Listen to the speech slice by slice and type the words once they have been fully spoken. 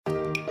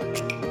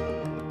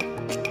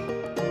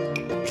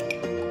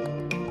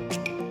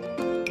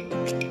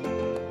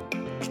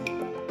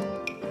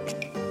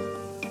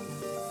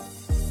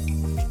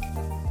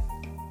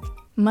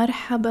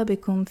مرحبا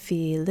بكم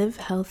في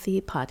Live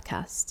Healthy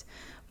Podcast.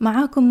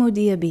 معاكم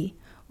مودية بي،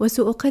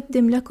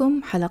 وسأقدم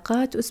لكم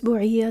حلقات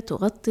أسبوعية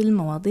تغطي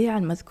المواضيع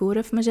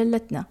المذكورة في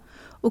مجلتنا،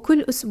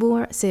 وكل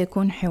أسبوع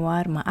سيكون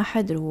حوار مع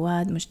أحد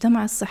رواد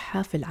مجتمع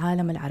الصحة في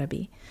العالم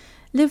العربي.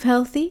 Live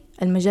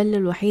Healthy المجلة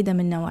الوحيدة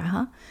من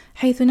نوعها،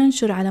 حيث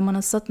ننشر على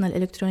منصتنا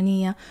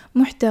الإلكترونية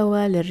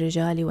محتوى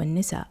للرجال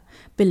والنساء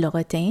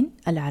باللغتين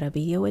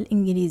العربية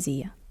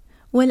والإنجليزية.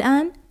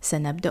 والآن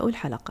سنبدأ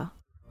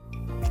الحلقة.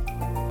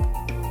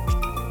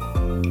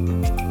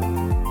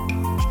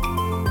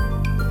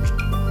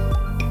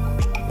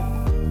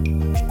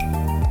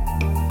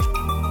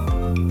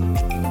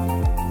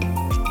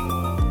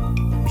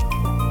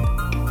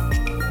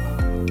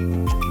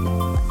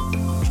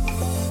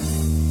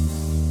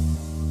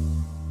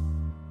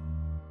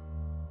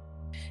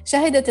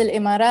 شهدت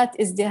الإمارات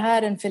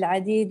ازدهاراً في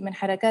العديد من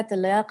حركات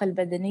اللياقة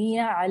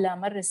البدنية على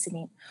مر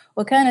السنين،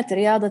 وكانت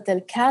رياضة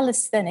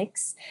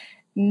الكاليستينكس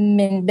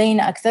من بين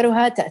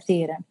أكثرها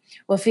تأثيراً.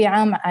 وفي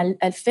عام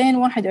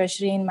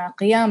 2021 مع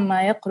قيام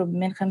ما يقرب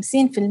من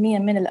 50%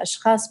 من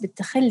الأشخاص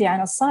بالتخلي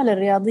عن الصالة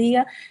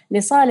الرياضية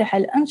لصالح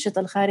الأنشطة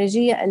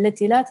الخارجية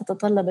التي لا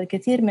تتطلب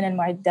الكثير من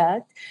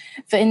المعدات،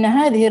 فإن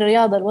هذه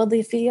الرياضة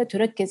الوظيفية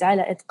تركز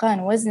على إتقان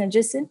وزن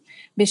الجسم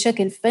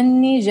بشكل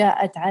فني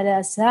جاءت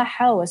على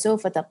ساحة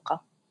وسوف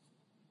تبقى.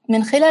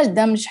 من خلال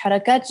دمج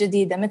حركات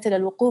جديدة مثل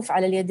الوقوف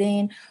على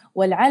اليدين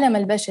والعلم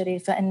البشري،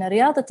 فإن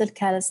رياضة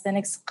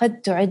الكاليستينكس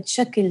قد تعد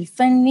شكل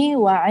فني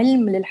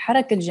وعلم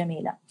للحركة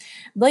الجميلة.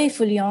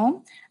 ضيف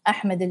اليوم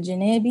أحمد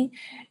الجنيبي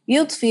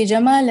يضفي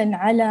جمالا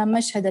على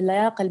مشهد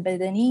اللياقة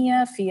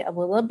البدنية في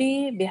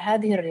أبوظبي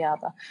بهذه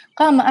الرياضة.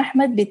 قام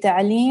أحمد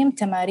بتعليم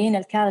تمارين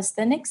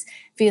الكاليستينكس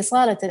في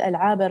صالة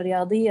الألعاب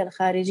الرياضية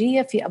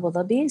الخارجية في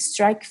أبوظبي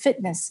سترايك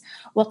فيتنس،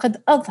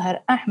 وقد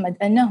أظهر أحمد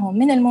أنه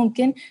من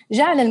الممكن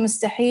جعل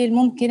المستحيل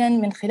ممكنا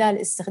من خلال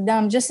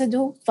استخدام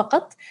جسده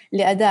فقط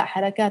لأداء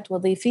حركات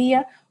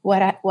وظيفية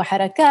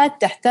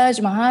وحركات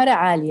تحتاج مهارة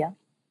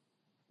عالية.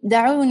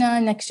 دعونا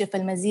نكشف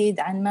المزيد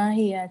عن ما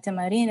هي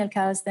تمارين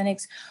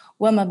الكاليستينكس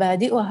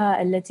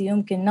ومبادئها التي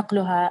يمكن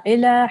نقلها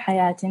إلى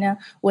حياتنا،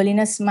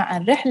 ولنسمع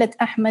عن رحلة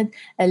أحمد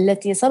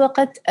التي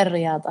سبقت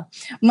الرياضة.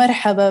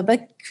 مرحبا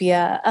بك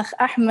يا أخ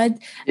أحمد.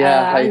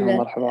 يا حيهم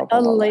مرحبا.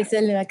 الله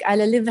يسلمك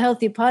على Live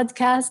Healthy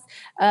Podcast.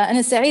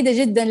 أنا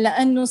سعيدة جدا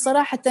لأنه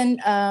صراحة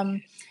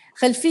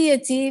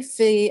خلفيتي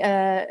في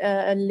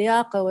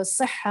اللياقة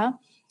والصحة،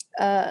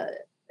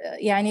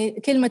 يعني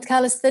كلمة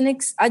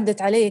كاليستينكس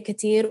عدت علي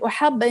كتير،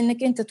 وحابة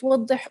إنك أنت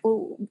توضح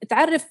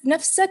وتعرف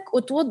نفسك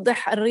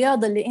وتوضح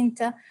الرياضة اللي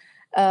أنت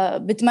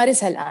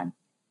بتمارسها الآن.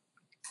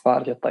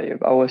 فارجة.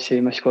 طيب، أول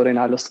شيء مشكورين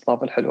على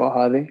الاستضافة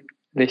الحلوة هذه،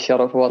 لي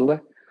الشرف والله.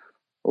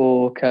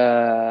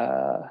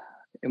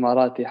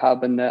 وكإماراتي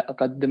حاب أن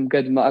أقدم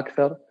قدمة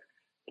أكثر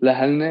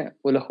لأهلنا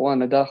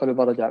والأخوان داخل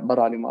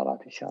وبرا الإمارات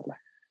إن شاء الله.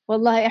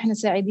 والله إحنا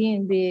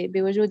سعيدين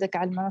بوجودك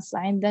على المنصة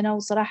عندنا،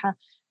 وصراحة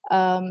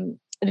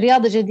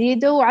الرياضة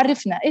جديدة،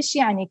 وعرفنا إيش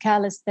يعني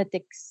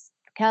كاليستينكس.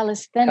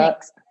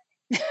 كاليستينكس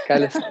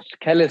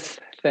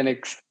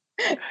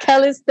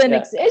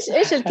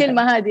إيش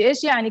الكلمة هذه؟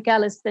 إيش يعني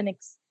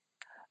كاليستينكس؟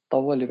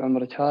 طول لي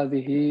بعمرك.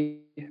 هذه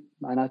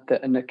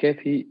معناتها أن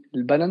كيف هي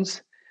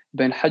البالانس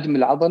بين حجم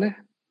العضلة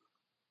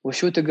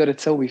وشو تقدر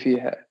تسوي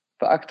فيها.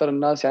 فأكثر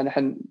الناس يعني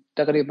إحنا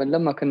تقريبا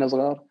لما كنا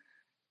صغار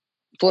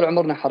طول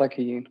عمرنا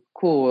حركيين،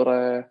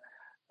 كورة،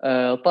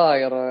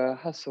 طايرة،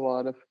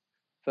 هالسوالف.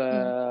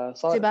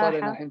 فصار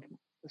لنا الحين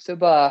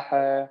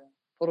سباحة،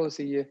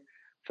 فروسية.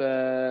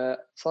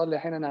 فصار لي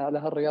الحين أنا على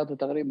هالرياضة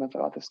تقريبا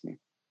 3 سنين،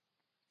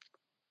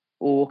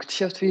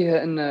 واكتشفت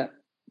فيها إن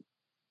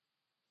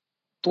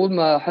طول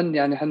ما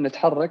حن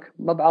نتحرك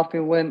ما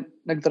بعرفين وين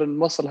نقدر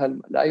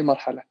نوصل لأي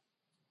مرحلة.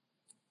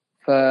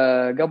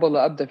 فقبل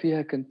أبدأ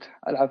فيها كنت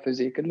ألعب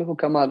فيزيك اللي هو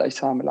كمال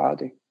أجسام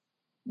العادي،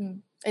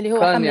 اللي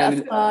هو حمل يعني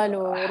أثقال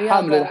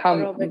ورياضة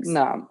حمل.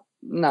 نعم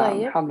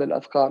طيب. حمل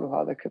الأثقال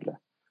وهذا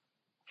كله.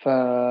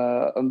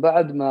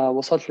 فبعد ما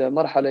وصلت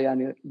لمرحلة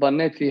يعني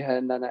ظنيت فيها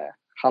أن أنا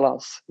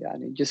خلاص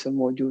يعني جسم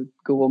موجود،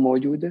 قوة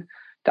موجودة،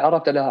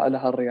 تعرفت على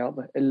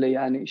هالرياضة اللي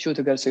يعني شو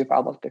تقدر تسوي في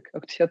عضلتك.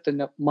 اكتشفت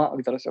أنه ما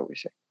أقدر أسوي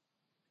شيء.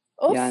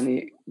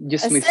 يعني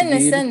جسمي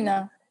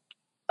استنى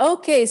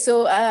أوكي.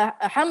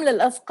 حمل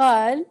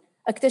الأثقال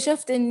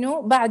اكتشفت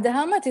أنه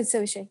بعدها ما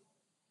تسوي شيء.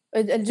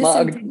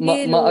 الجسم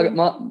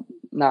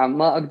نعم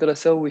ما أقدر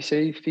أسوي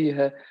شيء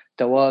فيها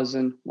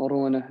توازن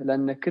مرونة،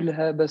 لأن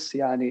كلها بس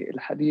يعني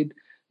الحديد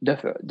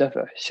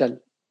دفع شل.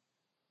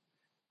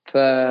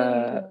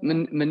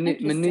 فمن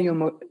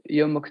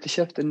يوم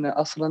اكتشفت إن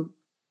أصلا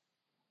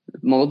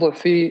الموضوع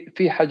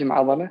في حجم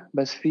عضلة،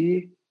 بس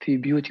في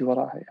بيوتي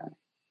وراها، يعني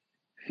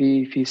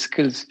في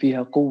سكيلز،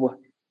 فيها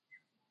قوة.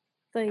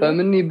 طيب.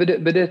 فمني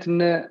بدأت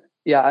إنه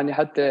يعني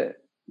حتى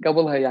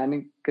قبلها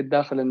يعني كنت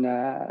داخل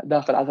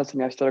على أساس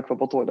إني أشترك في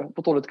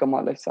بطولة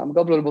كمال الأجسام.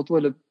 قبل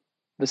البطولة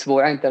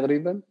بأسبوعين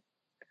تقريبا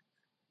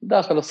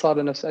داخل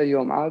صار نفس أي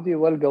يوم عادي،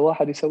 والقى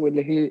واحد يسوي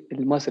اللي هي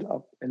الماسل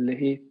أب،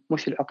 اللي هي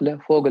مش العقلة،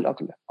 فوق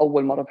العقلة.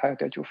 أول مرة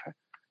بحياتي أشوفها.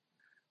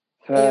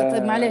 ايوه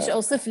طيب معلش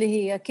اوصف لي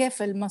هي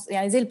كيف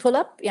يعني زي البول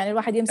اب، يعني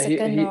الواحد يمسك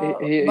كأنه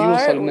هي بار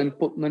يوصل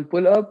من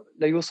بول اب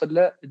ليوصل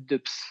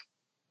للدبس.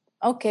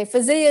 اوكي،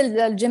 فزي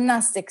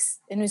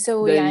الجيمناستكس انه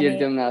يسوي زي يعني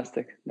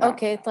الجيمناستيك. نعم.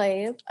 اوكي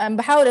طيب، انا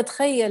بحاول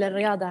اتخيل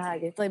الرياضه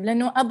هذه. طيب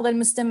لانه ابغى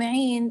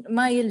المستمعين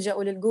ما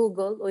يلجأوا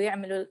للجوجل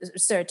ويعملوا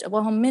سيرش،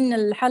 ابغاهم من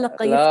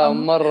الحلقه لا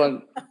يفهموا.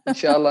 مرة إن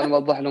شاء الله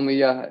نوضح لهم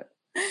إياها.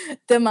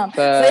 تمام.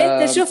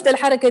 فانت شفت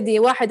الحركه دي،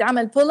 واحد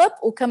عمل بول اب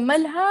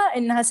وكملها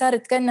انها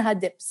صارت كانها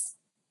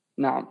ديبس.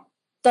 نعم.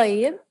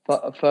 طيب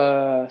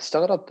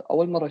فاستغربت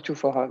أول مرة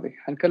أشوفها هذه.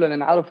 إحنا كلنا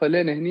نعرفها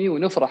لين هني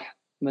ونفرح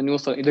من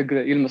يوصل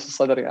يلمس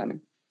الصدر يعني.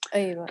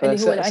 ايوه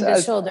اللي هو عند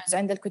الشولدرز،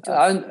 عند الكتوف.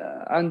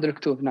 عند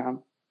الكتوف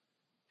نعم.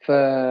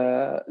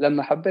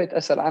 فلما حبيت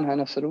أسأل عنها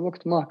نفس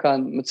الوقت ما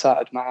كان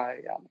متساعد معي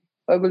يعني.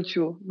 فقلت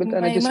قلت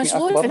أنا جسمي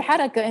مشغول أكبر في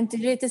الحركة، أنت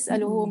جاي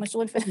تسأله وهو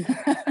مشغول في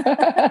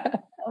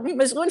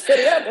مشغول في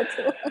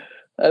رياضته.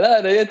 لا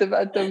أنا جيت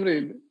بعد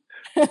تمرين.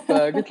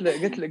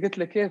 فقلت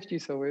له كيف جي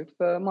سويت،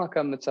 فما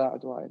كان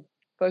متساعد وايد.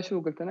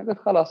 قلت أنا، قلت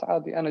خلاص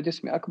عادي، أنا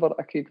جسمي أكبر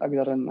أكيد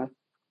أقدر أن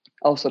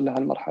أوصل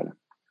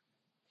لهالمرحلة.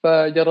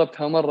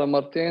 فجربتها مرة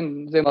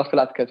مرتين زي ما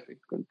خلعت كتفي.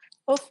 قلت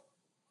أوف.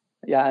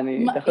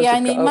 يعني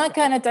يعني ما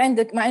كانت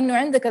عندك، مع إنه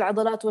عندك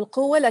العضلات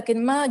والقوة،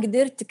 لكن ما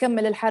قدرت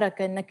تكمل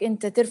الحركة إنك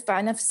أنت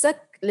ترفع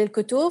نفسك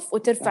للكتوف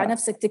وترفع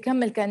نفسك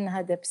تكمل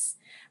كأنها دبس.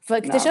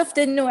 فاكتشفت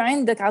إنه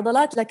عندك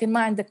عضلات لكن ما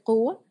عندك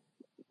قوة.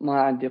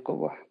 ما عندي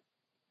قوة.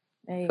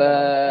 أيوة.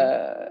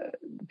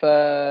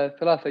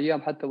 فثلاث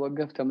أيام حتى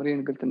وقفت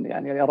تمرين. قلت إني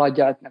يعني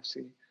راجعت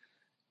نفسي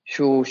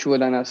شو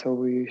اللي أنا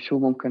أسوي، شو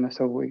ممكن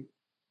أسوي.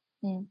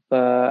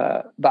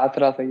 فبعد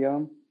 3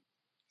 أيام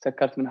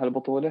سكرت من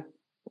هالبطولة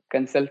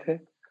وكنسلتها.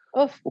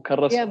 أوف.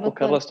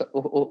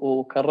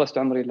 وكرست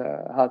عمري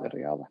لهذه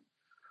الرياضة.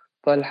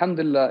 فالحمد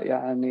لله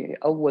يعني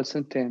أول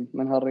 2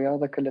 من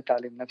هالرياضة كلها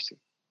تعليم نفسي،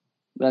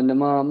 لأن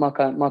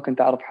ما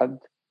كنت أعرف حد،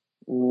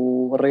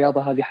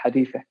 والرياضة هذه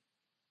حديثة.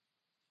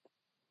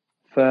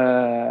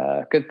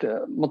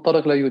 فكنت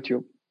متطرق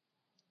ليوتيوب.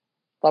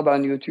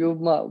 طبعا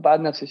يوتيوب ما بعد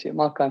نفس الشيء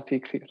ما كان فيه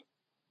كثير.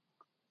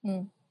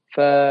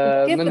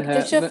 كيف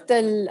اكتشفت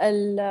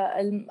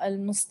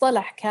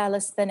المصطلح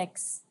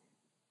Calisthenics؟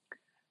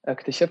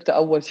 اكتشفت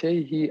أول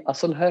شيء هي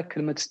أصلها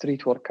كلمة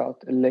ستريت ورك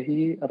اوت، اللي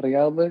هي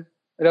رياضة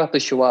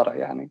الشوارع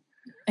يعني.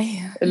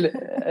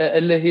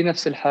 اللي هي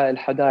نفس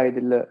الحدايد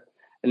اللي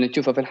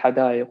نشوفها في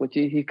الحدائق،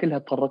 وتي هي كلها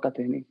تطرقت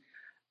هني.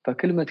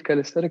 فكلمة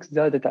كاليستريكس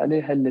زادت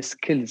عليها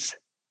السكيلز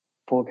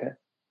فوقها،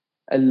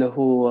 اللي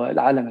هو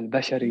العالم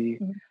البشري،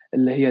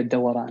 اللي هي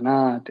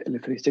الدورانات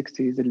ال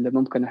 360 اللي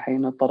ممكن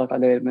الحين نتطرق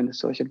عليه من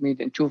السوشيال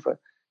ميديا نشوفه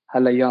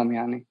هالايام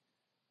يعني.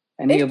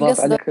 ايش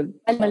يضاف عليك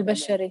العالم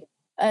البشري؟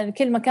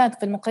 الكلمة كانت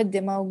في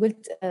المقدمة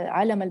وقلت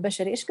عالم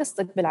البشري، ايش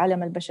قصدك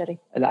بالعالم البشري؟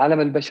 العالم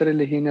البشري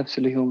اللي هي نفس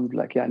اللي هو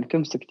بلاك، يعني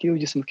تمسك تي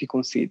وجسمك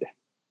يكون سيده.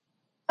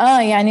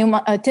 يعني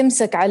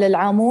تمسك على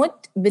العمود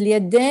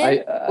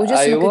باليدين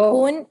وجسمك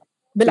يكون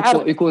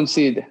بالعرض. يكون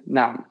سيده.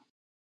 نعم.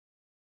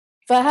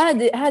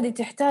 فهذه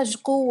تحتاج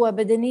قوة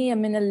بدنية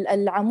من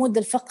العمود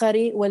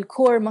الفقري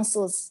والكور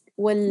ماسلز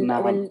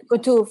نعم.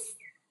 والكتوف.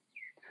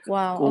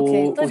 واو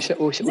اوكي. طيب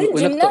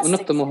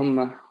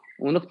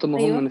ونقطة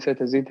مهمة أيوة.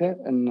 نسيت أزيدها،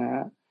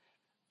 أن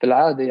في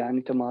العادة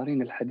يعني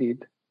تمارين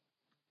الحديد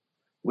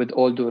with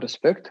all due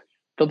respect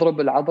تضرب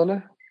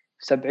العضلة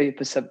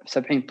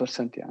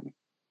 70% يعني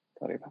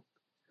تقريبا.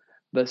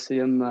 بس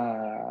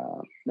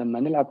لما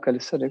نلعب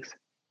كاليستنكس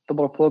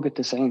تضرب فوق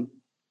 90،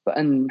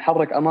 فأن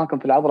نحرك أماكن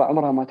في العضلة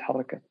عمرها ما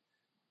تحركت.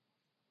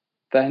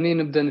 فهني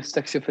نبدأ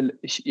نستكشف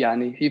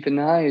يعني هي في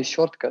النهاية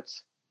الشورت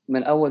كاتس.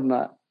 من أول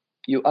ما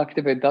you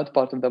activate that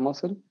part of the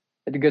muscle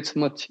it gets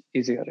much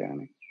easier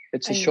يعني.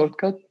 It's a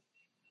shortcut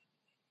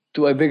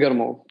to a bigger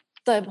move.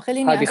 طيب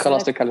خليني هذه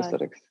خلاص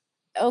الكاليستنكس.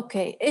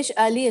 اوكي، ايش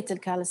آلية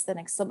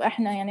الكاليستنكس؟ طب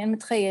احنا يعني انا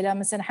متخيله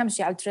مثلا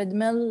حمشي على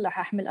التريدميل، راح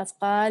احمل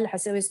اثقال،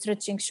 حسوي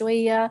ستريتشنج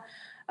شويه،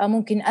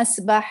 ممكن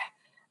اسبح.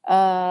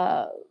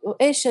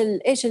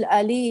 ايش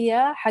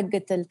الآلية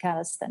حقة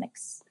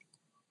الكاليستنكس؟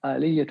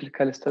 آلية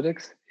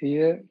الكاليستنكس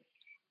هي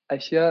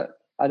أشياء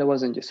على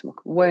وزن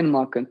جسمك، وين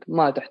ما كنت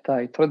ما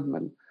تحتاج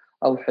تريدميل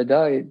أو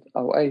حدايد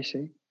أو أي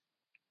شيء.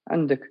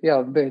 عندك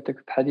يا في بيتك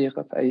في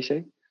حديقة في أي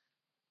شيء،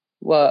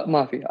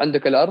 وما في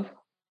عندك الأرض،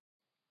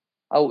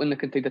 أو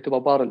إنك أنت إذا تبغى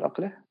بار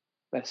العقلة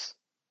بس،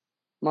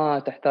 ما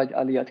تحتاج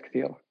آليات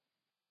كثيرة.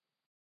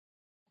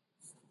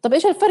 طب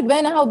إيش الفرق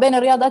بينها وبين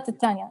الرياضات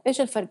الثانية؟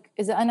 إيش الفرق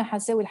إذا أنا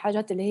حسوي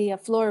الحاجات اللي هي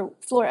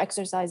floor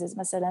exercises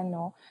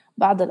مثلاً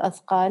وبعض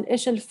الأثقال؟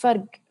 إيش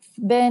الفرق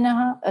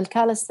بينها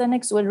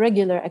الكاليستينكس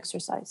والريجولار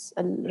exercise،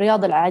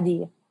 الرياضة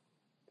العادية؟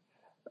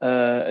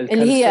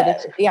 اللي هي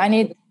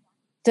يعني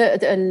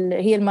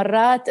هي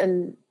المرات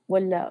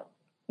ولا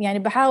يعني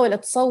بحاول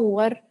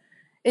أتصور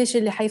إيش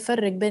اللي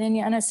حيفرق بين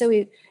إني أنا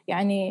أسوي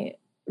يعني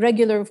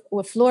regular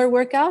floor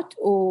workout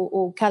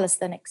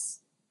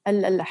وكاليستينكس.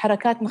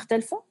 الحركات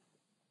مختلفة؟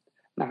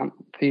 نعم.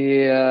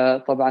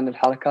 في طبعا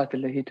الحركات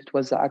اللي هي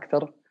تتوزع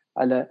أكثر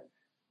على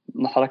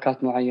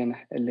محركات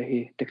معينة اللي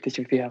هي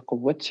تكتشف فيها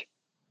قوتك،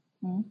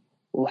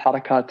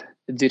 وحركات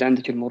تزيد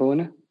عندك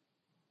المرونة.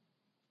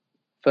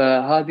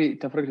 فهذه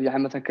تفرق لي.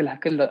 يعني مثلا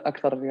كل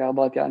أكثر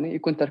الرياضات يعني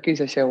يكون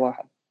تركيزها شيء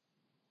واحد،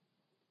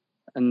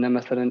 إن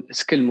مثلا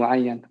سكيل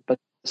معين،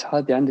 بس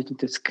هذه عندك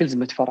أنت سكيلز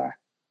متفرعة،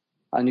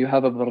 and you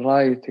have a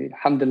variety.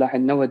 الحمد لله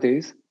الحين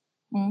nowadays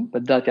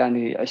بالذات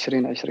يعني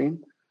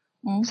 2020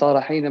 صار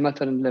الحين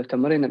مثلا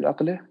لتمارين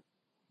العقلة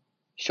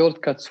شورت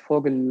كاتس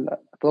فوق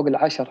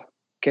 10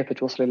 كيف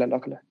توصل إلى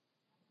العقلة.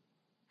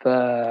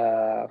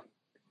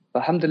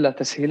 فالحمد لله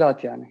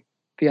تسهيلات، يعني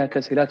فيها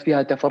تسهيلات،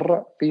 فيها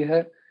تفرع،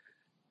 فيها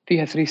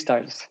 3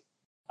 ستايلز.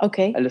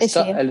 اوكي.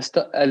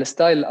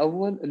 الستايل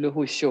الأول اللي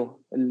هو الشو،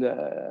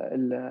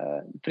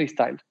 الفري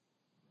ستايل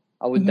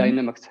أو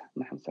الداينامكس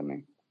نحن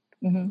نسميه.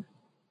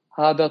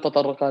 هذا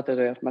تطرقات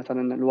غير،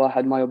 مثلا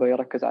الواحد ما يبغى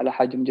يركز على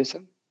حجم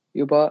جسم،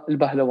 يبغى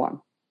البهلوان،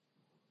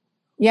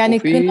 يعني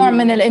كنوع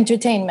من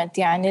الانترتينمنت،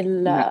 يعني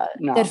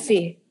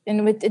الترفيه.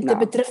 انه انت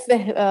بترفه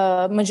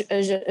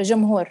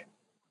جمهور.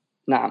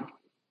 نعم.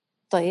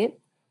 طيب.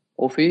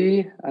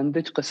 وفي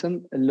عندك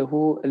قسم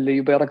اللي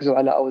يبغى يركزوا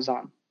على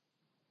أوزان،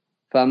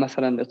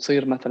 فمثلا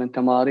تصير مثلا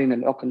تمارين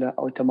العقلة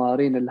أو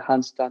تمارين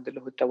الهاند ستاند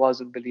اللي هو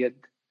التوازن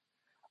باليد،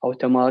 أو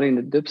تمارين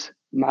الدبس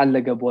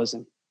معلقة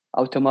بوزن،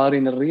 أو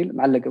تمارين الريل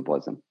معلقة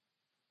بوزن.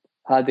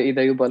 هذا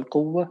إذا يبغى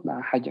القوة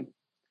مع حجم.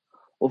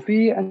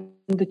 وفي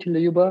عندك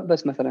اللي يبغى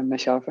بس مثلا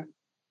نشافة،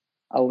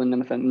 أو إنه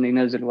مثلا إنه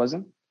ينزل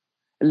وزن،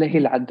 اللي هي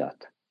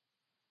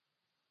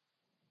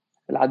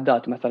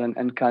العدات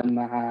مثلا إن كان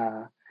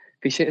مع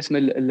في شيء اسمه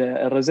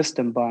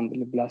الريزيستنت باند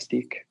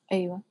البلاستيك.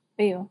 أيوة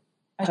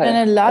عشان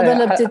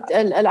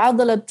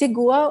العضلة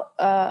بتقوى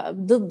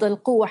ضد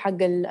القوة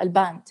حق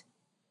الباند.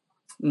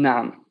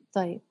 نعم.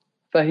 طيب.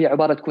 فهي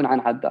عبارة تكون عن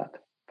عدات.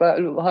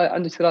 فهاي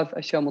عندي 3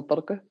 أشياء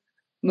متطرقة،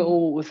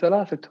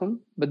 وثلاثتهم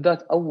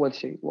بالذات أول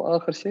شيء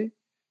وآخر شيء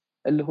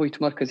اللي هو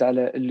يتمركز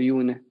على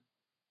الليونة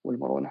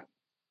والمرونة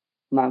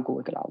مع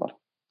قوة العضلة.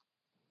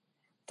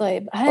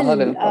 طيب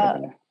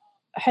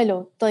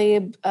حلو.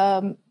 طيب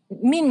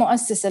مين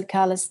مؤسس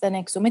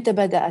الكاليستينكس ومتى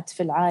بدأت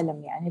في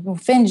العالم؟ يعني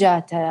فين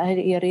جاتها؟ هل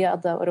هي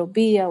رياضة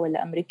أوروبية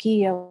ولا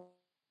أمريكية؟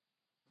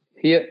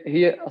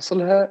 هي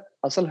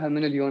أصلها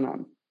من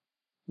اليونان،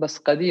 بس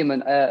قديما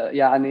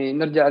يعني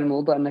نرجع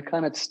الموضوع أنها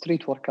كانت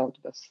ستريت ورك أوت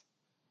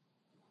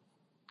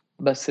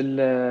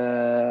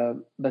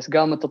بس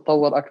قامت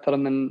تتطور أكثر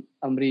من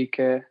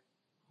أمريكا،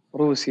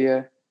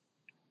 روسيا،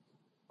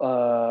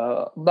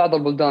 بعض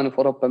البلدان في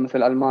أوروبا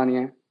مثل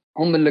ألمانيا،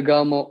 هم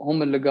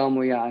اللي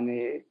قاموا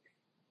يعني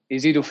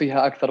يزيدوا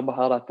فيها أكثر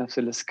بهارات، نفس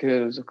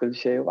السكيلز وكل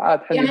شيء، وعاد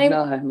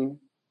حلبناها يعني هني.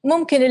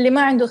 ممكن اللي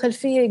ما عنده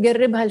خلفية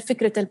يقربها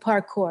لفكرة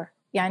الباركور.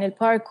 يعني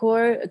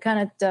الباركور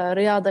كانت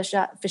رياضة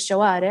في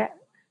الشوارع،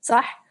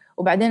 صح؟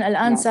 وبعدين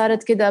الآن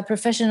صارت كده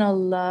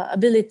professional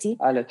ability.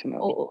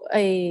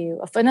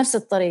 أيوة، فنفس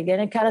الطريقة.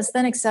 يعني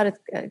الكاليستينكس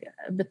صارت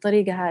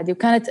بالطريقة هذه،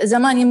 وكانت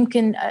زمان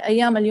يمكن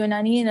أيام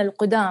اليونانيين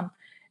القدام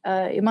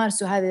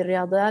يمارسوا هذه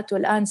الرياضات،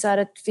 والآن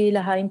صارت في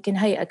لها يمكن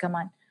هيئة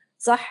كمان،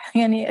 صح؟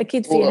 يعني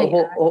أكيد في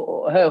هيئة.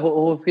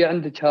 هو في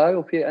عندك هاي،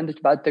 وفي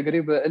عندك بعد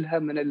تقريبا إلها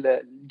من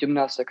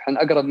الجيمناستيك. حن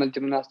أقرب من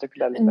الجيمناستيك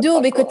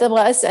دوبي كنت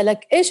أبغى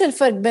أسألك إيش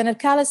الفرق بين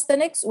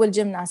الكاليستينكس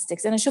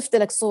والجيمناستيكس. أنا شفت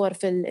لك صور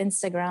في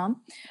الإنستغرام،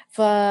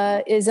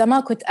 فإذا ما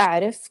كنت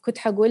أعرف كنت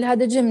حقول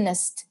هذا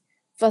جيمناست،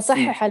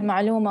 فصحح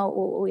المعلومة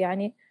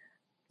ويعني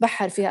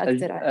بحر فيها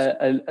أكثر.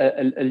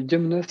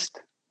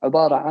 الجيمناست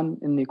عبارة عن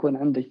إن يكون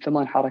عندك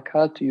 8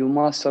 حركات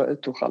يمارسها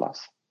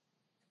وخلاص.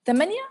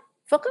 8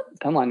 فقط؟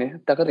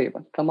 8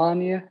 تقريبا،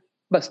 8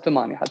 بس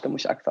 8 حتى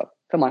مش أكثر.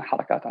 8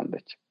 حركات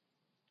عندك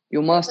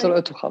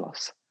يمارسها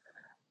وخلاص.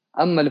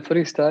 أما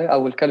الفري ستايل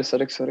أو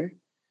الكاليستينكس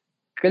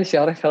كل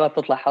شهرين 3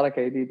 تطلع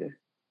حركة جديدة.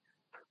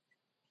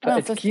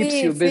 فكيبس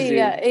يو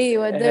بيزي.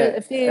 أيوة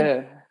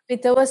في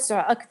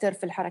توسع أكثر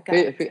في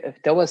الحركات،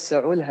 في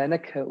توسع ولها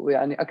نكهة.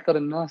 ويعني أكثر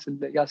الناس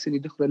اللي ياسين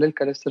يدخلوا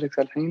للكاليستينكس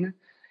الحين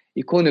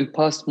يكون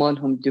الباست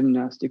مالهم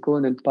جيمناست،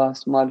 يكون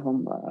الباست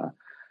مالهم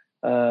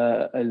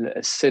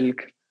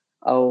السلك،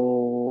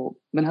 أو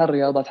من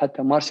هالرياضات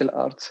حتى مارشال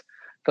آرتس.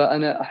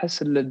 فأنا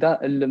أحس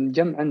اللي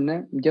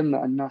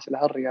مجمع الناس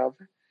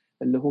لهالرياضة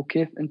اللي هو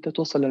كيف أنت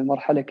توصل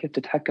للمرحلة كيف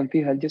تتحكم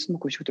فيها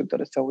لجسمك وشو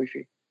تقدر تسوي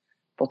فيه.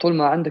 فطول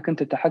ما عندك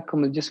أنت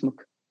تحكم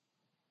لجسمك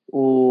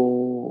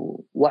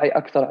ووعي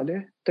أكثر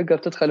عليه، تقدر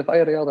تدخل في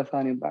أي رياضة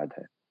ثانية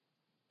بعدها.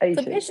 أي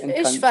طب شيء.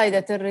 إيش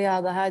فائدة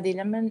الرياضة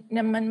هذه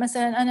لما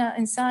مثلا أنا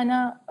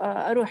إنسانة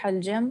أروح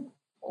الجيم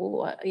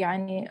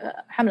ويعني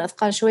حمل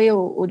أثقال شوية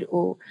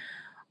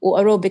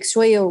وأروبكس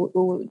شوية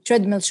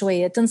وتريدميل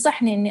شوية،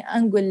 تنصحني إني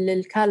أنقل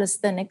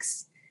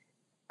للكاليستينكس؟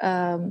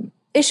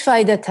 إيش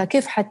فائدتها؟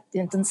 كيف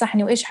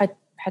تنصحني وإيش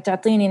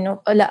حتعطيني إنه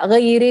لا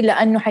غيري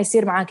لأنه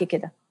حيصير معاكي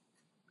كده؟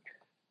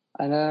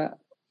 أنا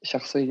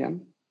شخصياً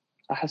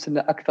أحس إن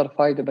أكثر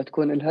فائدة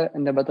بتكون لها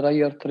إن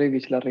بتغير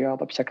طريقك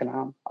للرياضة بشكل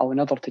عام، أو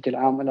نظرتك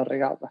العامة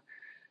للرياضة.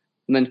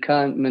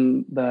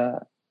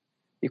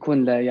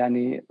 يكون له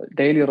يعني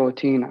ديلي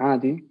روتين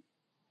عادي،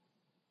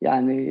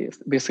 يعني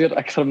بيصير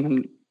أكثر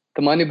من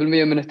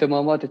 80% من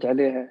اهتماماتك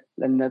عليها،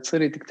 لأن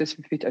تصيري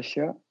تكتشف فيك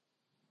أشياء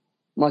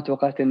ما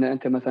توقعت إن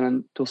أنت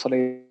مثلا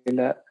توصلي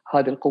إلى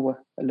هذه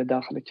القوة اللي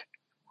داخلك،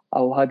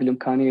 أو هذه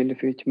الإمكانية اللي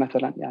فيك.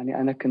 مثلا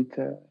يعني أنا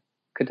كنت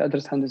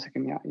أدرس هندسة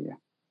كيميائية،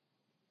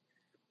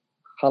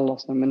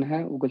 خلصنا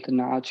منها وقلت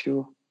إنه عاد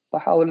شو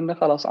بحاول إنه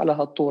خلاص على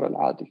هالطور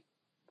العادي.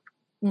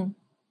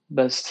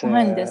 بس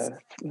مهندس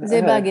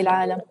زي باقي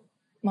العالم،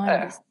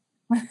 مهندس.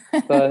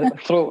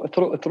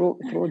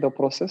 through the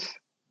process.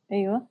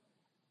 أيوة.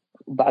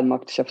 بعد ما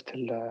اكتشفت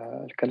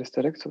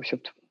الكاليستريكس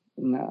وشفت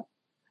إن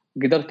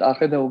قدرت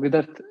أخذها،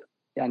 وقدرت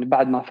يعني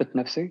بعد ما فت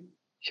نفسي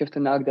شفت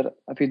إن أقدر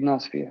أفيد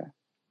ناس فيها،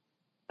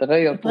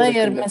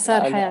 تغير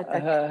مسار حياتك.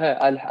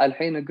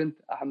 الحين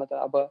قلت أحمد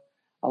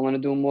I want to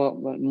do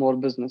more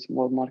business,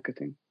 more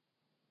marketing.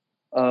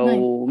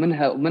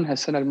 ومنها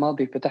السنة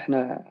الماضية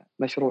فتحنا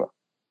مشروع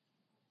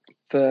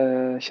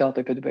في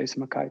شاطئ في دبي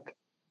اسمه كايت.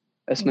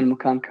 اسم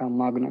المكان كان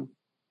ماغنوم.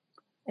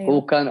 أيوة.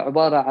 هو كان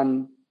عبارة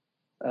عن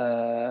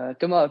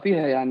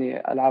فيها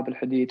يعني ألعاب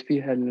الحديد،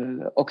 فيها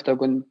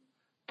الأوكتاغون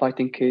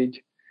فايتنج كيج،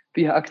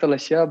 فيها أكثر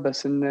الأشياء.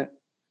 بس إنه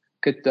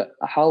كنت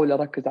أحاول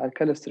أركز على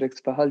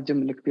الكاليستريكس.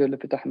 فهالجمل الكبير اللي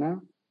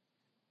فتحناه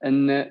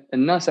إن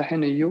الناس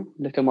الحين يجوا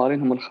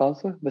لتمارينهم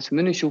الخاصة، بس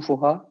من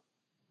يشوفوها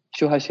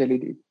شو هالشيء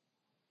الجديد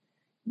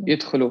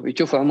يدخلوا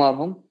يشوفوا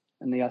أعمارهم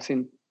إن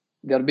ياسين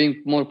they're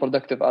being more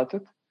productive at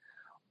it.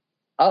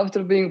 after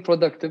being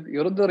productive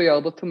يردوا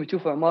رياضتهم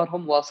يشوفوا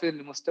أعمارهم واصلين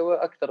لمستوى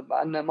أكثر،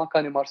 مع أنه ما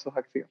كانوا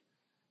يمارسوها كثير.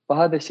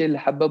 فهذا الشيء اللي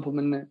حببهم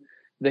إنه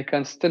they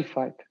can still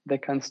fight, they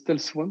can still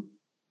swim,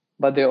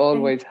 but they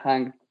always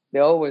hang.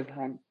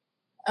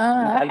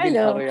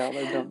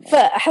 حلو.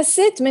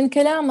 فحسيت من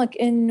كلامك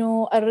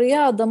إنه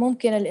الرياضة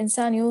ممكن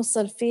الإنسان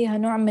يوصل فيها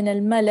نوع من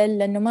الملل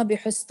لأنه ما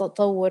بيحس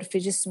تطور في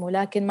جسمه،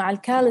 لكن مع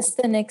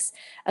الكاليستينكس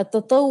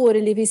التطور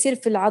اللي بيصير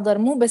في العضل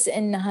مو بس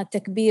إنها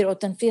تكبير أو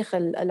تنفيخ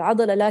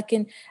العضلة،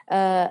 لكن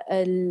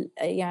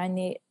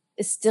يعني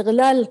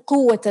استغلال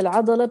قوة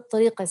العضلة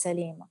بطريقة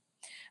سليمة.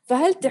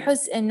 فهل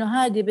تحس إنه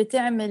هذه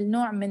بتعمل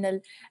نوع من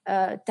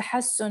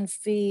التحسن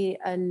في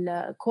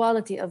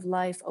quality of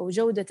life أو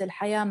جودة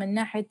الحياة من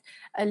ناحية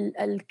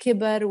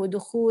الكبر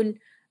ودخول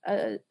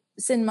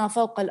سن ما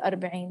فوق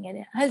 40؟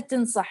 يعني هل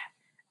تنصح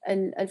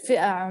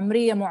الفئة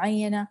عمرية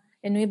معينة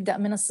إنه يبدأ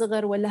من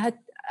الصغر، ولا هل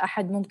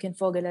أحد ممكن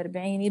فوق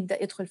 40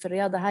 يبدأ يدخل في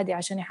الرياضة هذه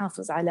عشان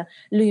يحافظ على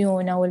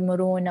ليونة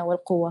والمرونة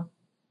والقوة؟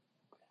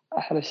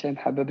 أحلى شيء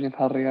محببني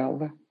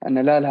بهالرياضة أن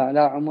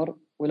لا عمر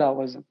ولا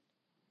وزن.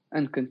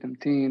 أنت كنت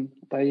متين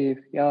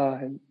ضعيف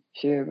ياهل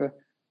شيبة،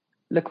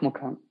 لك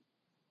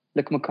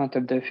مكان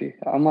تبدأ فيه،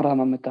 عمرها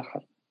ما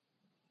متأخر.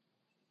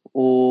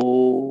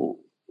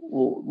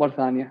 ومرة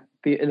ثانية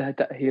في لها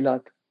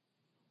تأهيلات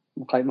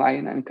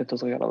معينة، أنت كنت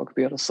صغير أو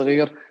كبير.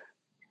 الصغير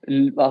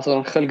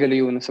أصلاً خلق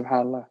ليونه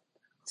سبحان الله،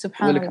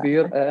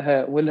 والكبير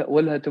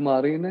ولها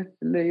تمارينه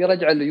اللي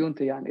يرجع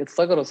ليونته، يعني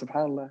يتصغر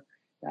سبحان الله.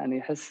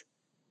 يعني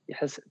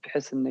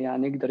يحس إنه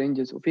يعني يقدر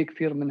ينجز. وفي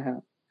كثير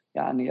منها.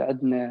 يعني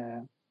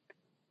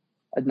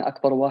عندنا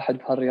أكبر واحد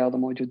في هالرياضة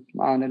موجود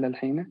معانا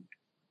للحين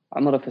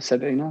عمره في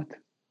السبعينات.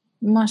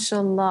 ما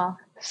شاء الله.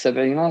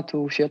 السبعينات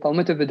وشيطان.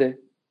 متى بدأ؟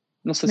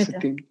 نص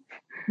 60.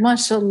 ما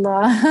شاء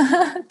الله.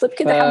 طيب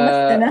كده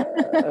حمستنا.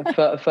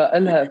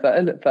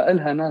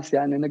 فإلها ناس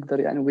يعني نقدر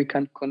يعني we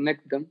can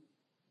connect them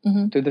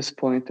to this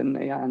point. إنه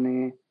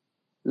يعني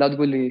لا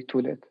تقول لي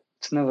too late.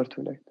 It's never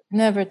too late.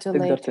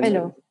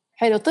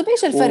 حلو. طيب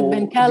إيش الفرق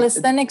بين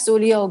كاليستينكس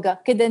واليوغا؟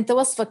 كده أنت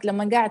وصفك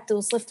لما قاعد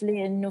توصف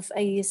لي إنه في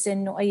أي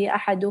سن وأي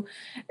أحد،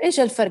 إيش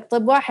الفرق؟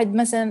 طيب واحد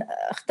مثلا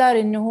اختار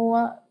إنه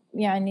هو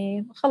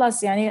يعني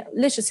خلاص يعني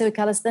ليش يسوي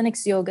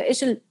كاليستينكس يوغا؟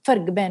 إيش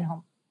الفرق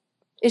بينهم؟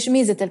 إيش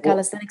ميزة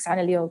الكاليستينكس عن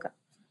اليوغا؟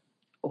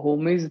 هو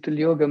ميزة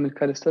اليوغا من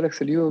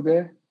الكاليستينكس،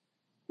 اليوغا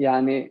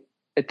يعني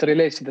it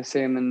relates to the same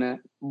إنه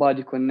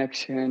body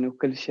connection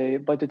وكل شيء,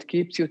 but it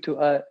keeps you to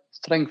a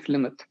strength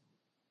limit.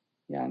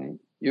 يعني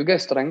you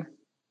get strength,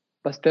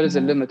 but there is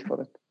a limit for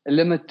it, a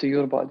limit to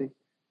your body.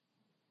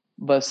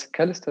 But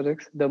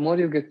calisthenics, the more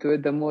you get to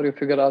it, the more you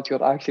figure out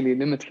you're actually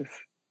limitless.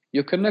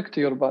 You connect to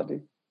your body.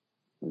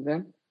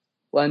 Then,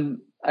 when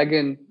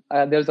again,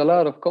 there's a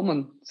lot of common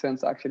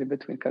sense actually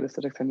between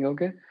calisthenics and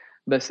yoga,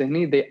 but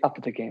they up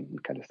the game in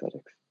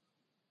calisthenics.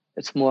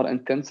 It's more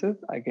intensive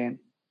again.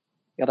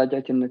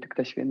 يرجعك إن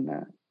تكتشفي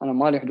إن أنا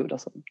ما لي حدود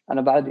أصلاً.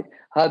 أنا بعدي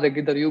هذا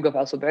قدر يوقف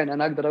على صبعين،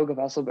 أنا أقدر أوقف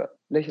على صبع،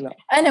 ليش لا؟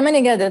 أنا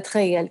ماني قادرة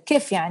أتخيل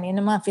كيف يعني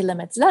إنه ما في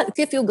limits. لا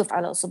كيف يوقف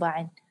على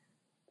صباعين؟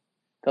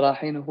 ترى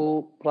حين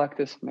هو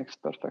practice makes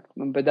perfect.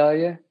 من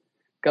بداية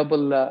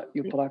قبل لا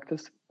you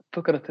practice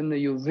فكرة إنه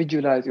you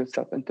visualize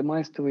yourself. أنت ما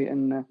يستوي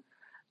إن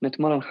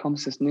نتمرن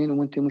 5 سنين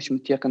وأنت مش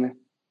متيقنة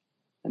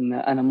إن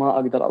أنا ما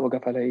أقدر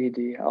أوقف على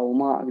إيدي أو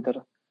ما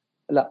أقدر.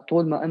 لا،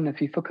 طول ما أن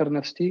في فكر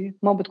نفسي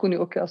ما بتكوني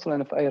أوكي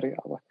أصلاً في أي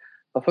رياضة.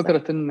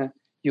 ففكرة إن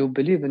you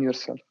believe in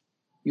yourself,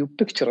 you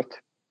picture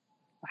it.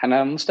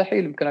 أنا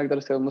مستحيل يمكن أقدر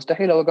أسوي،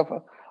 مستحيل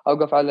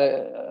أوقف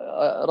على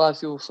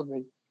رأسي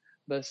وصبعي.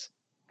 بس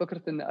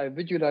فكرة إن I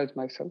visualize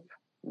myself.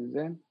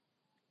 زين.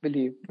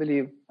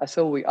 believe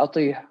أسوي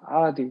أطيح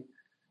عادي.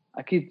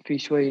 أكيد في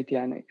شوية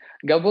يعني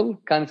قبل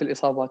كانت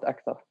الإصابات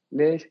أكثر.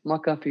 ليش؟ ما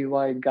كان في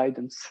وايد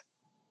guidance.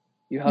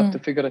 You have to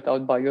figure it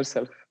out by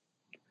yourself.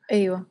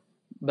 أيوة.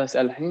 بس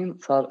الحين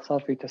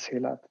صار في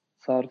تسهيلات،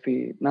 صار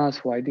في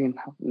ناس وايدين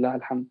لله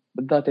الحمد،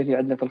 بالذات اللي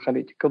عندنا في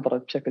الخليج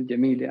كبرت بشكل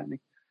جميل يعني.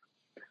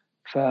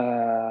 ف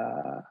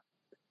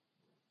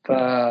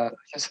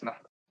شو اسمه،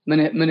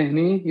 من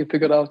هني you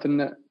figure out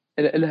إن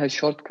لها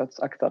short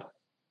cuts أكثر.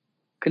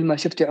 كل ما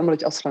شفتي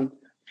عمرك أصلاً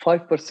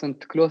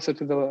 5% closer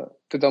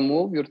to the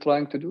move you're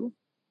trying to do،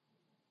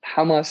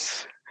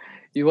 حماس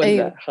يولع.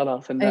 أيوه.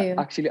 خلاص إنه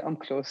أيوه. actually I'm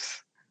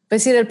close.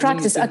 بصير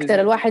البراكتس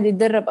أكتر، الواحد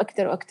يتدرب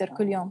أكتر وأكتر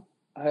كل يوم.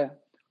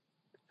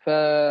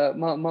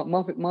 فما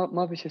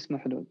ما في شيء اسمه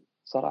حلول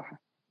صراحة.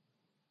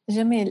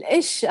 جميل.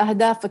 إيش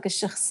أهدافك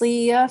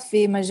الشخصية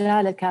في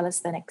مجال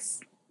الكاليستينكس؟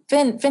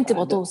 فين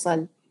تبغى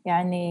توصل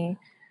يعني؟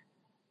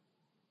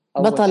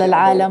 بطل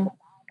العالم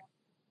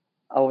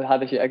أو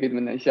هذا شيء أكيد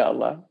منه إن شاء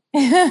الله.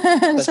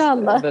 إن شاء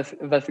الله.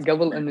 بس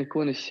قبل أن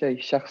يكون الشيء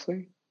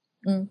شخصي،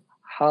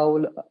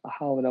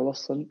 أحاول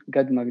أوصل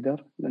قد ما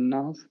أقدر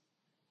للناس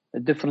a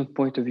different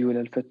point of view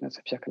للفتنس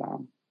بشكل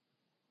عام.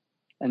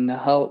 أن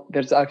how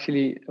there's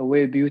actually a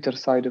way better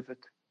side of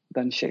it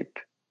than shape.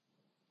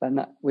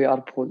 لأن we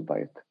are pulled by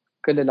it.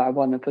 كل اللي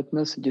عبالنا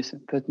فتنس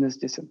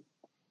جسم.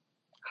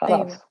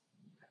 خلاص. أيوة.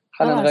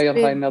 خلينا نغير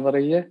هاي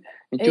النظرية،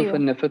 نشوف أيوة.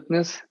 إن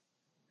fitness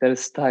there is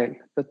style,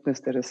 fitness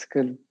there is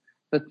skill,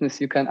 fitness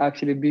you can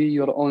actually be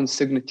your own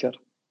signature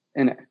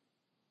in it.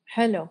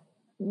 حلو.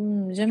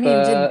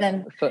 جميل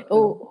جدا.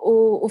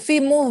 وفي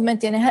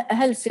موفمنت يعني،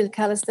 هل في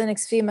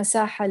الكاليستينكس في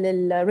مساحة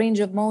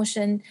للرينج اوف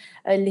موشن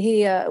اللي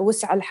هي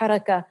وسع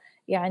الحركة،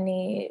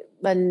 يعني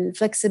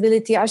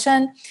الفلكسبيليتي؟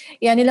 عشان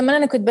يعني لما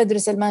أنا كنت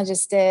بدرس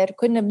الماجستير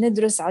كنا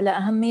بندرس على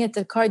أهمية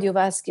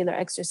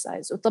الكارديوفاسكولار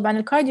اكسرسايز، وطبعا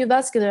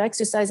الكارديوفاسكولار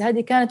اكسرسايز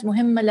هذه كانت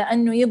مهمة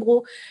لأنه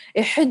يبغوا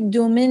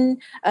يحدوا من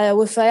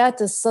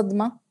وفيات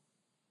الصدمة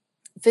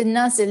في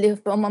الناس اللي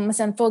هم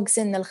مثلا فوق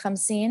سن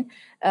 50،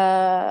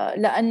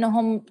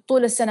 لأنهم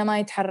طول السنة ما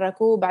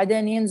يتحركوا،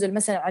 وبعدين ينزل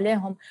مثلا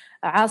عليهم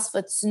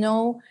عاصفة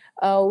سنو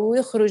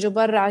ويخرجوا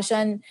برا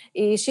عشان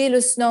يشيلوا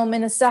السنو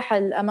من الساحة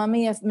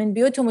الأمامية من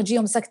بيوتهم،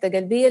 وتجيهم سكتة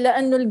قلبية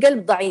لأنه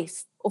القلب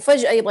ضعيف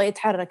وفجأة يبغى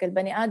يتحرك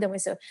البني آدم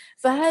ويسوي.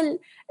 فهل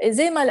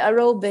زي ما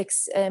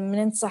الأروبكس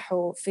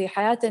بننصحوا في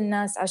حياة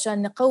الناس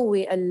عشان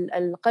نقوي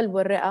القلب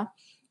والرئة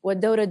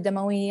والدورة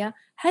الدموية،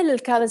 هل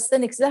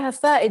الكاليستينكس لها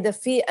فائدة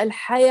في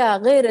الحياة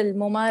غير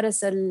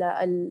الممارسة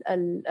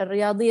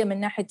الرياضية من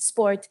ناحية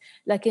سبورت،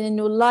 لكن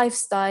إنه اللايف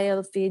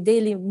ستايل في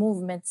ديلي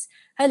موفمنتس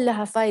هل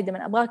لها فائدة؟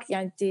 من أبغاك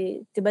يعني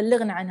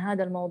تبلغنا عن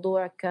هذا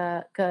الموضوع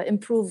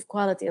improve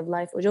quality of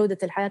life وجودة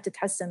الحياة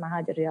تتحسن مع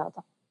هذه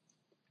الرياضة.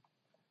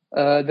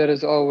 There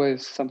is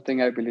always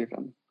something I believe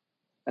in,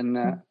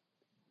 and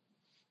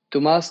to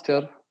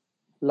master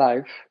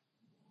life,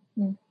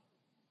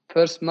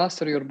 first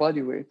master your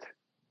body weight.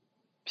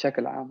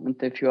 بشكل عام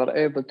أنت if you are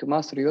able to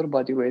master your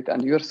body weight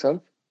and yourself,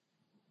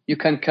 you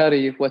can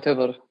carry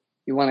whatever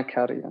you want to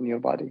carry on your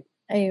body.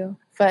 أيوه.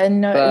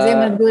 فإنه زي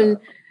ما تقول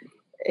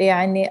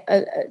يعني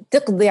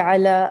تقضي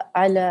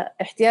على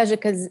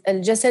احتياجك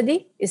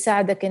الجسدي،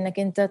 يساعدك إنك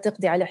أنت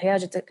تقضي على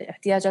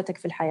احتياجاتك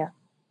في الحياة.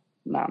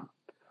 نعم.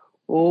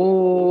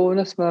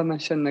 ونسمع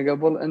منشنا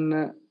قبل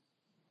أن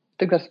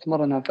تقدر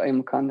تتمرنها في أي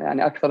مكان،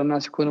 يعني أكثر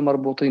الناس يكونوا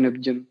مربوطين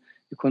بجيم،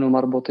 يكونوا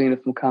مربوطين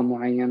في مكان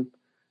معين،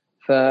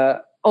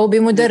 أو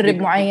بمدرب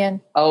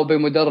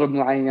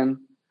معين.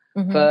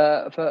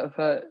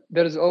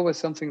 there is always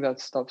something that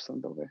stops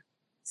on the way.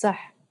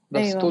 صح.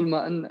 بس أيوة. طول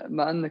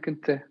ما أنك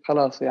أنت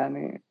خلاص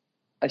يعني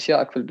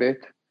أشيائك في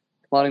البيت،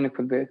 تمارينك في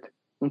البيت،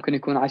 ممكن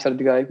يكون 10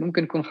 دقائق،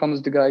 ممكن يكون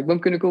 5 دقائق،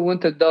 ممكن يكون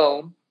وأنت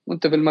تداوم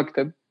وأنت في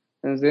المكتب،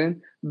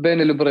 زين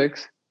بين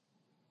البريكس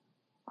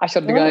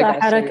 10 دقائق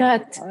على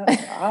حركات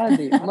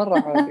عادي، مرة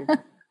عادي.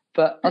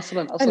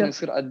 فأصلا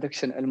يصير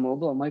أدكشن.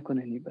 الموضوع ما يكون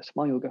هني بس،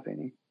 ما يوقف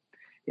هني،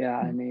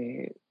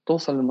 يعني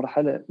توصل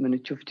لمرحلة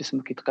من تشوف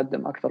جسمك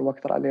يتقدم أكثر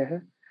وأكثر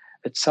عليها،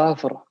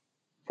 تسافر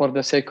for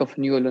the sake of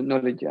new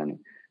knowledge.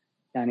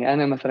 يعني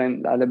أنا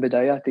مثلا على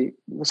بداياتي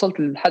وصلت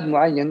لحد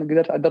معين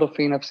قدرت أدرب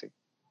فيه نفسي،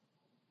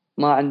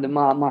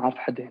 ما أعرف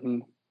حد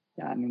هني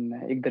يعني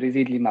إنه يقدر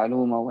يزيد لي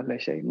معلومة ولا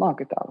شيء، ما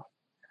كنت أعرف.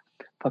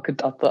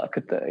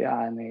 فكنت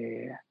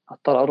يعني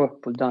أضطر أروح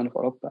بلدان في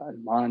أوروبا،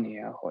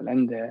 ألمانيا،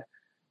 هولندا،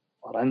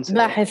 فرنسا،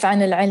 باحث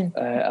عن العلم،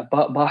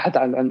 باحث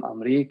عن العلم،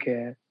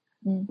 أمريكا،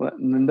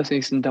 من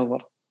بس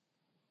ندور.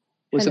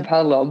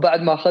 وسبحان الله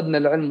وبعد ما أخذنا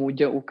العلم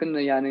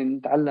وكنا يعني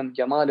نتعلم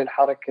جمال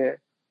الحركة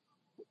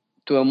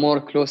to a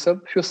more close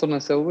up، شو صرنا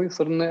نسوي؟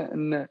 صرنا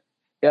إن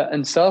يا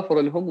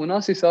نسافر لهم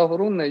وناس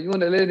يسافرون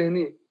يجون لين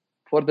هني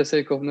for the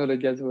sake of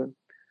knowledge as well.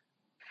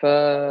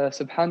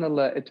 فسبحان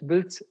الله it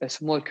built a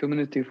small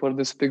community for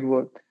this big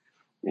world.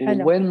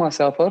 وين ما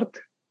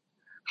سافرت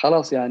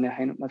خلاص يعني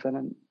الحين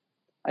مثلا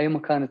أي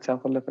مكان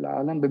تسافر له في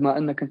العالم، بما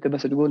أنك أنت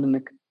بس تقول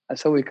إنك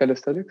أسوي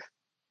calisthenics،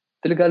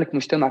 تلقى لك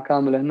مجتمع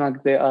كامل هناك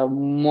they are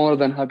more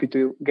than happy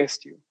to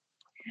guest you.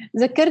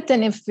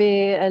 ذكرتني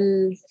في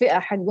الفئة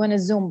حقون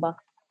الزومبا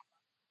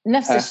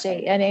نفس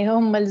الشيء، يعني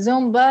هم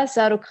الزومبا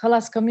صاروا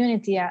خلاص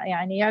كوميونيتي،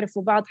 يعني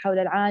يعرفوا بعض حول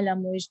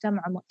العالم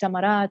ويجتمعوا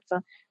مؤتمرات،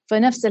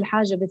 فنفس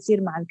الحاجة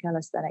بتصير مع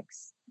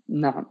الكاليستينكس.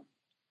 نعم،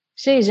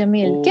 شيء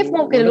جميل. كيف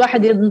ممكن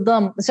الواحد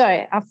ينضم؟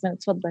 عفوا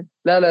تفضل.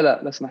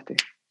 لا سمحتي.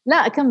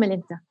 لا كمل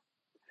أنت.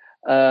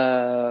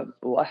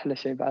 وأحلى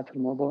شيء بعد في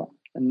الموضوع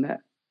إن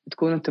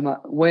تكون أنت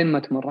وين ما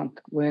تمرنت،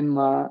 وين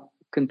ما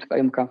كنت في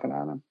أي مكان في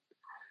العالم،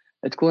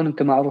 تكون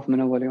أنت معروف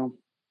من أول يوم،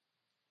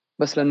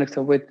 بس لأنك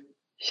سويت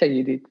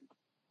شيء جديد.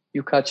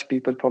 you catch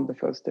people from the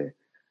first day.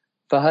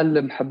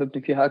 فهل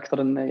محببني فيها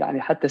أكثر إنه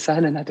يعني حتى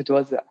سهل إنها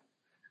تتوزع.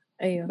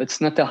 أيوه.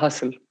 it's not a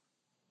hustle.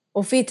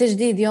 وفي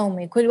تجديد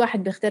يومي، كل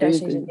واحد بيخترع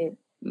شيء جديد.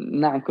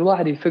 نعم، كل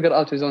واحد يفigure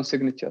out his own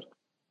signature.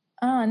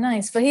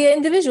 نايس. فهي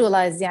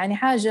individualized، يعني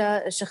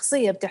حاجة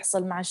شخصية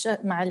بتحصل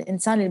مع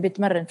الإنسان اللي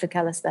بيتمرن في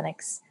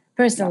calisthenics.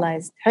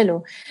 personalized.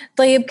 حلو.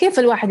 طيب كيف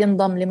الواحد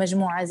ينضم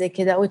لمجموعة زي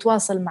كده أو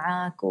يتواصل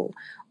معاك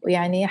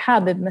ويعني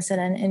حابب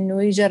مثلا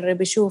إنه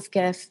يجرب يشوف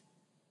كيف؟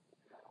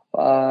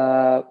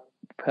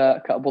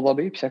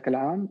 كأبوظبي بشكل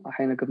عام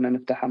الحين قمنا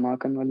نفتح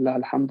أماكن ولله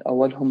الحمد.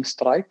 أولهم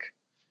سترايك.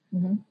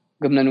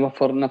 قمنا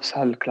نوفر نفس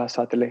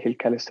هالكلاسات اللي هي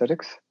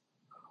الكاليستينكس،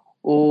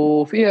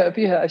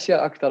 وفيها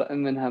أشياء أكثر،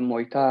 منها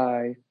موي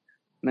تاي،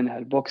 منها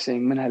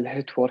البوكسينج، منها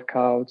الهيت ورك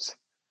اوتس.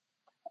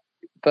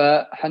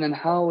 فحنا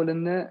نحاول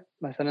إنه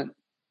مثلا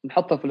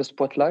نحطها في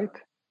السبوت لايت،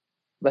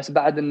 بس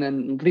بعد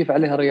إن نضيف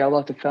عليها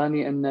الرياضات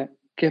الثانية. إنه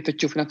كيف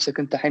تشوف نفسك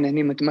أنت الحين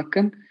هني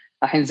متمكن،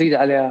 الحين زيد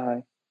عليها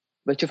هاي،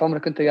 بتشوف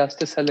عمرك أنت ياس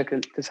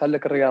تسهل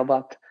لك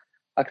الرياضات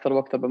أكثر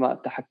وأكثر بما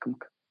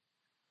تحكمك.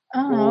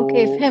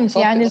 أوكي فهمت.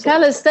 يعني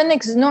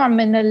الكاليستينكس نوع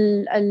من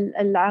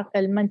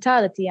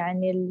المنتاليتي،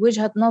 يعني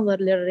الوجهة نظر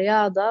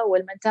للرياضة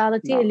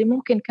والمنتاليتي. نعم. اللي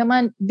ممكن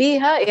كمان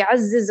بيها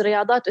يعزز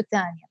رياضاته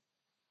الثانية.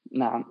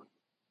 نعم.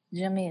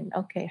 جميل.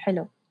 أوكي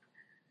حلو.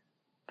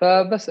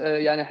 فبس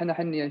يعني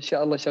احنا إن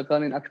شاء الله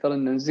شغالين أكثر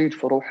إن نزيد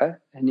فروعها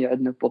هني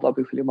عندنا في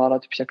أبوظبي وفي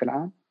الإمارات بشكل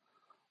عام،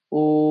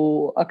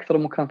 وأكثر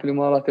مكان في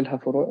الإمارات لها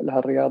فروع لها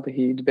الرياضة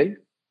هي دبي،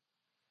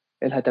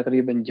 لها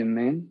تقريبا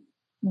جيمين.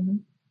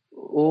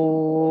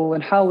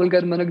 ونحاول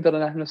قد ما نقدر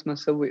ان احنا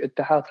نسوي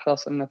اتحاد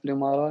خاص لنا في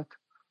الامارات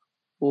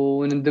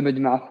ونندمج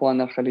مع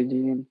اخواننا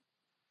الخليجيين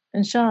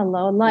ان شاء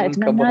الله. والله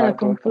اتمنى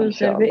لكم كل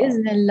خير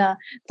باذن الله.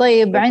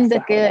 طيب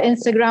عندك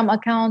انستغرام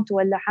اكاونت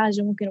ولا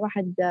حاجه ممكن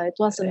واحد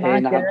يتواصل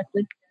معك؟ نعم.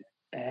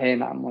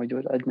 نعم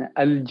موجود عندنا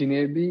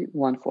الجنيبي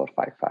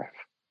 1455.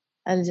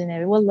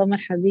 الجنيبي. والله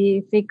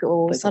مرحبا فيك،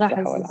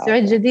 وصراحه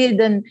سعدت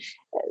جدا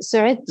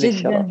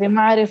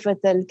بمعرفة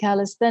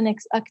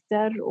الكاليستينكس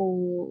أكثر،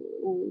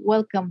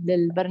 وويلكم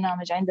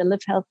للبرنامج عند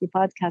الليف هيلثي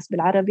بودكاست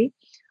بالعربي،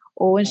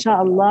 وإن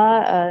شاء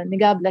الله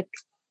نقابلك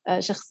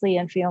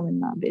شخصيا في يوم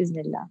ما بإذن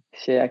الله.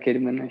 شيء أكيد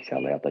منه إن شاء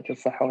الله. يعطيك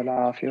الصحة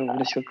والعافية،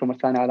 ونشكركم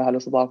الثانية على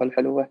هالاستضافة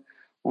الحلوة،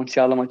 وإن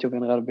شاء الله ما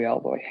تشوفين غير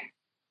بياض وجه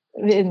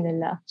بإذن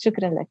الله.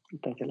 شكرا لك.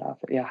 يعطيك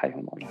العافية. يا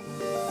حيهم الله.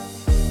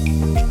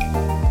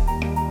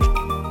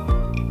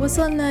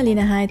 وصلنا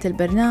لنهاية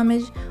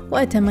البرنامج،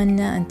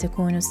 وأتمنى أن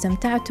تكونوا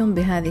استمتعتم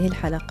بهذه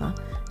الحلقة.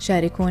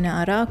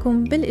 شاركونا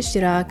آراءكم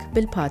بالاشتراك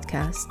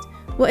بالبودكاست،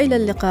 وإلى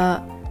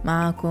اللقاء.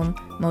 معكم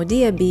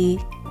مودية بي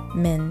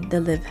من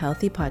The Live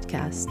Healthy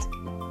Podcast.